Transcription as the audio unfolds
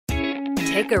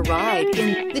Take a ride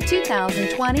in the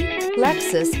 2020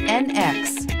 Lexus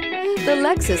NX. The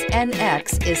Lexus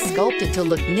NX is sculpted to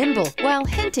look nimble while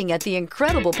hinting at the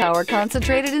incredible power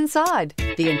concentrated inside.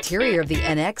 The interior of the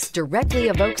NX directly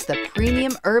evokes the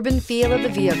premium urban feel of the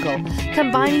vehicle,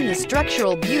 combining the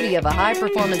structural beauty of a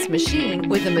high-performance machine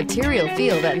with a material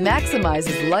feel that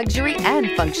maximizes luxury and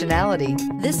functionality.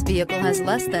 This vehicle has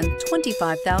less than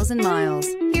 25,000 miles.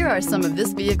 Here are some of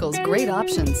this vehicle's great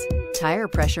options: tire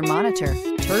pressure monitor,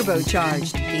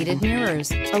 turbocharged, heated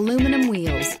mirrors, aluminum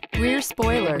wheels, rear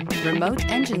spoiler, remote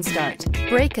engine start,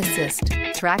 brake assist,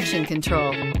 traction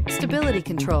control, stability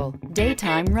control,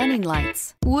 daytime running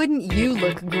lights. Wouldn't you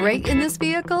look great in this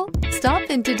vehicle? Stop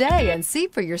in today and see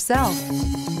for yourself.